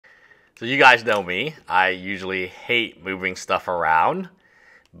So you guys know me. I usually hate moving stuff around,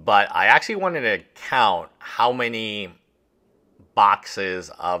 but I actually wanted to count how many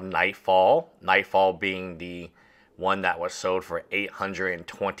boxes of Nightfall being the one that was sold for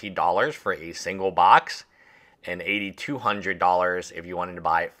 $820 for a single box, and $8,200 if you wanted to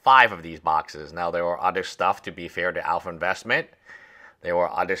buy 5 of these boxes. Now, there were other stuff, to be fair to Alpha Investment. There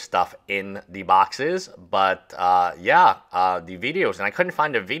were other stuff in the boxes, but the videos, and I couldn't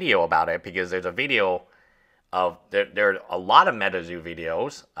find a video about it because there's a video of, there are a lot of MetaZoo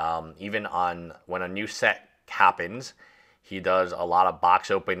videos, even on when a new set happens. He does a lot of box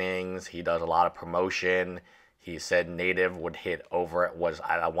openings, he does a lot of promotion. He said native would hit over, was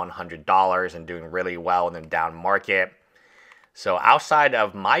at $100 and doing really well in the down market. So outside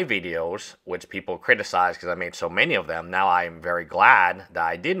of my videos, which people criticize because I made so many of them, now I'm very glad that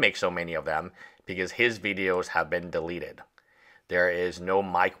I did make so many of them because his videos have been deleted. There is no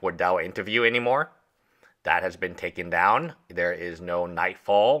Mike Waddell interview anymore. That has been taken down. There is no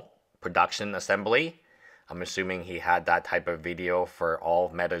Nightfall production assembly. I'm assuming he had that type of video for all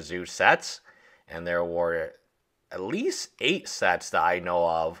of MetaZoo sets. And there were at least 8 sets that I know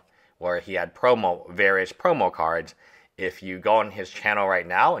of where he had various promo cards. If you go on his channel right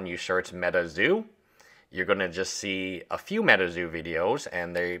now and you search MetaZoo, you're going to just see a few MetaZoo videos,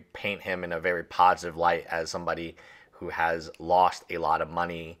 and they paint him in a very positive light as somebody who has lost a lot of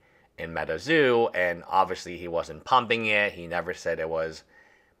money in MetaZoo, and obviously he wasn't pumping it. He never said it was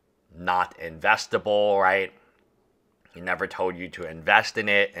not investable, right? He never told you to invest in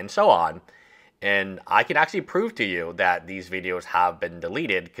it, and so on. And I can actually prove to you that these videos have been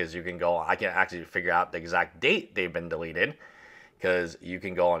deleted because you can go, I can actually figure out the exact date they've been deleted because you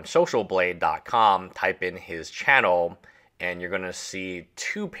can go on socialblade.com, type in his channel, and you're going to see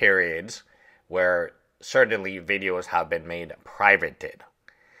 2 periods where certainly videos have been made privated.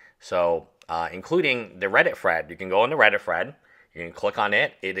 So, including the Reddit thread. You can go on the Reddit thread, you can click on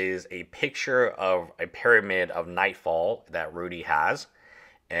it. It is a picture of a pyramid of Nightfall that Rudy has.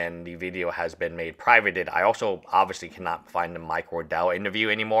 And the video has been made privated. I also obviously cannot find the Mike Waddell interview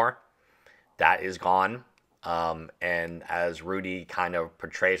anymore. That is gone. And as Rudy kind of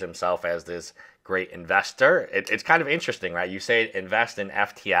portrays himself as this great investor, it's kind of interesting, right? You say invest in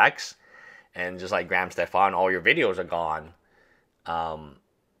FTX, and just like Graham Stefan, all your videos are gone.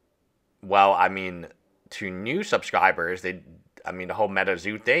 Well, I mean, to new subscribers, the whole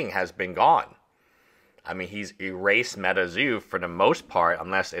MetaZoo thing has been gone. I mean, he's erased MetaZoo for the most part,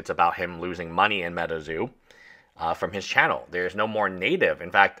 unless it's about him losing money in MetaZoo, from his channel. There's no more native.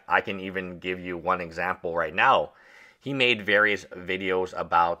 In fact, I can even give you one example right now. He made various videos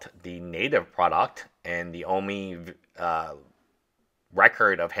about the native product, and the only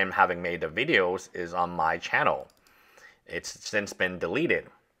record of him having made the videos is on my channel. It's since been deleted.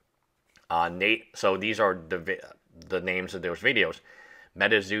 So these are the names of those videos.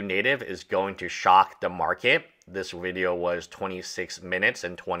 MetaZoo native is going to shock the market. This video was 26 minutes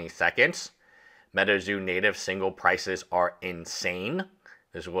and 20 seconds. MetaZoo native single prices are insane.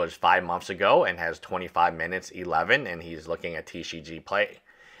 This was 5 months ago and has 25 minutes 11, and he's looking at TCG play.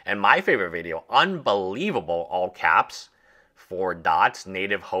 And my favorite video, unbelievable, all caps, 4 dots,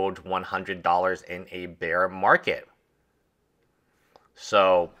 native holds $100 in a bear market.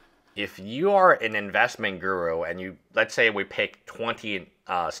 So if you are an investment guru and let's say we pick 20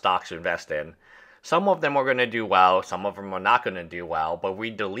 stocks to invest in, some of them are going to do well, some of them are not going to do well, but we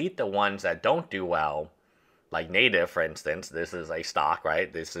delete the ones that don't do well, like native, for instance. This is a stock,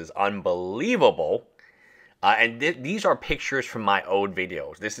 right? This is unbelievable. And these are pictures from my old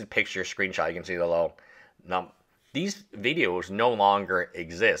videos. This is picture screenshot. You can see the low. Now, these videos no longer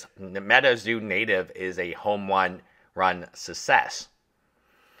exist. The MetaZoo native is a home run success.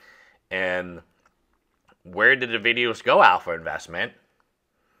 And where did the videos go, Alpha Investment?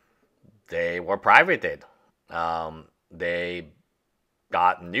 They were privated. They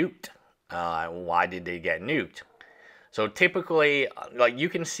got nuked. Why did they get nuked? So typically, like, you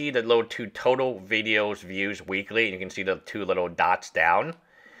can see the little 2 total videos views weekly, and you can see the 2 little dots down.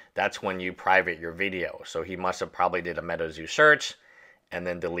 That's when you private your video. So he must have probably did a MetaZoo search and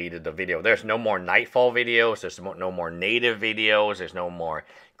then deleted the video. There's no more Nightfall videos. There's no more native videos. There's no more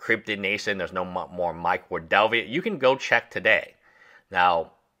Cryptid Nation. There's no more Mike Waddell video. You can go check today.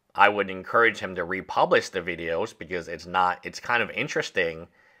 Now, I would encourage him to republish the videos because it's kind of interesting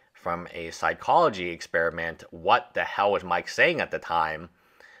from a psychology experiment. What the hell was Mike saying at the time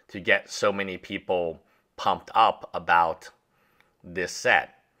to get so many people pumped up about this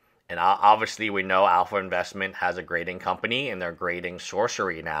set? And obviously we know Alpha Investment has a grading company, and they're grading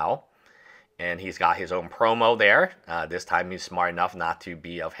sorcery now. and he's got his own promo there. This time he's smart enough not to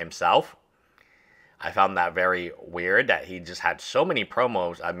be of himself. I found that very weird that he just had so many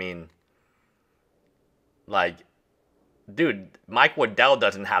promos. I mean, like, dude, Mike Waddell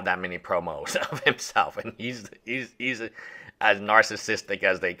doesn't have that many promos of himself, and he's as narcissistic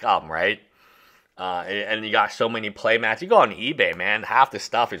as they come, right? And you got so many play mats. You go on eBay, man. Half the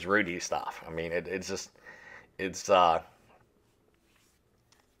stuff is Rudy stuff. I mean, it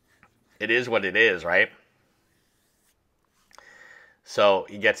is what it is, right? So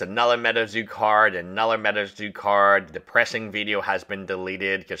he gets another MetaZoo card, another MetaZoo card. The pressing video has been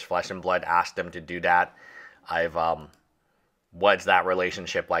deleted because Flesh and Blood asked them to do that. What's that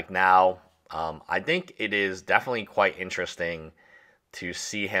relationship like now? I think it is definitely quite interesting to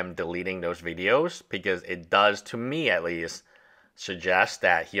see him deleting those videos, because it does, to me at least, suggest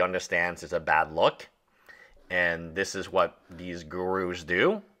that he understands it's a bad look. And this is what these gurus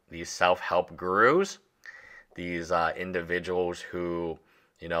do, these self-help gurus, these individuals who,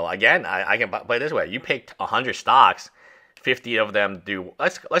 you know, again, I can play it this way. You picked 100 stocks, 50 of them do,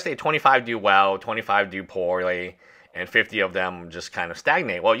 let's say 25 do well, 25 do poorly, and 50 of them just kind of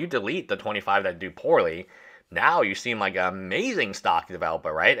stagnate. Well, you delete the 25 that do poorly. Now you seem like an amazing stock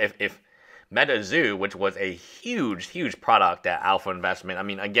developer, right? If MetaZoo, which was a huge product at Alpha Investment, I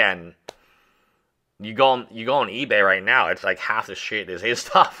mean, again, you go on eBay right now, it's like half the shit is his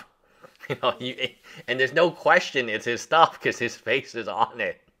stuff. You know, and there's no question it's his stuff because his face is on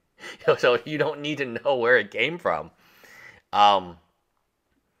it. So you don't need to know where it came from.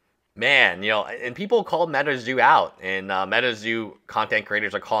 Man, you know, and people call MetaZoo out, and MetaZoo content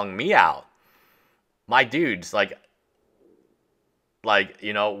creators are calling me out. My dudes, like,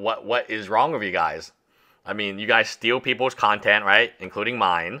 you know, what is wrong with you guys? I mean, you guys steal people's content, right? Including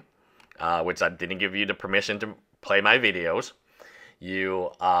mine, which I didn't give you the permission to play my videos.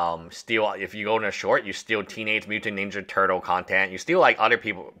 You steal, if you go in a short, you steal Teenage Mutant Ninja Turtle content. You steal, like, other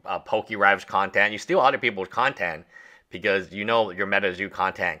people, PokeRev's content. You steal other people's content because you know your MetaZoo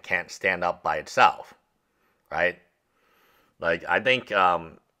content can't stand up by itself, right? Like, I think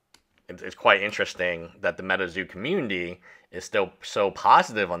it's quite interesting that the MetaZoo community is still so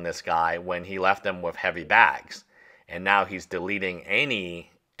positive on this guy when he left them with heavy bags. And now he's deleting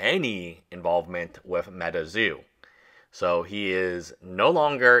any involvement with MetaZoo. So he is no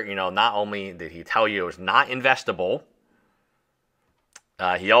longer, you know, not only did he tell you it was not investable,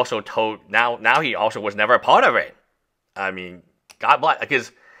 he also told, now he also was never a part of it. I mean, God bless,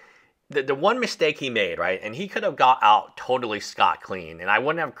 because the one mistake he made, right, and he could have got out totally scot-clean, and I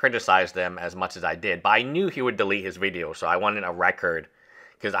wouldn't have criticized him as much as I did, but I knew he would delete his video, so I wanted a record,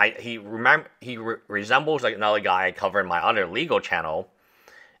 because he resembles like another guy I cover in my other legal channel,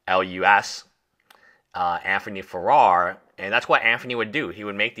 LUS, Anthony Farrar, and that's what Anthony would do. He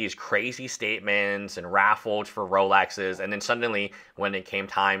would make these crazy statements and raffles for Rolexes, and then suddenly, when it came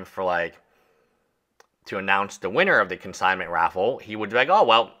time for, like, to announce the winner of the consignment raffle, he would be like, oh,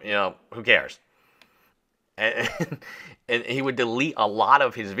 well, you know, who cares? And he would delete a lot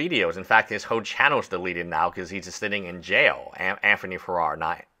of his videos. In fact, his whole channel's deleted now because he's just sitting in jail. Anthony Farrar,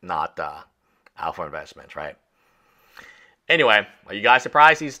 not Alpha Investments, right? Anyway, are you guys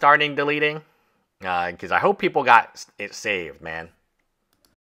surprised he's starting deleting? Because I hope people got it saved, man.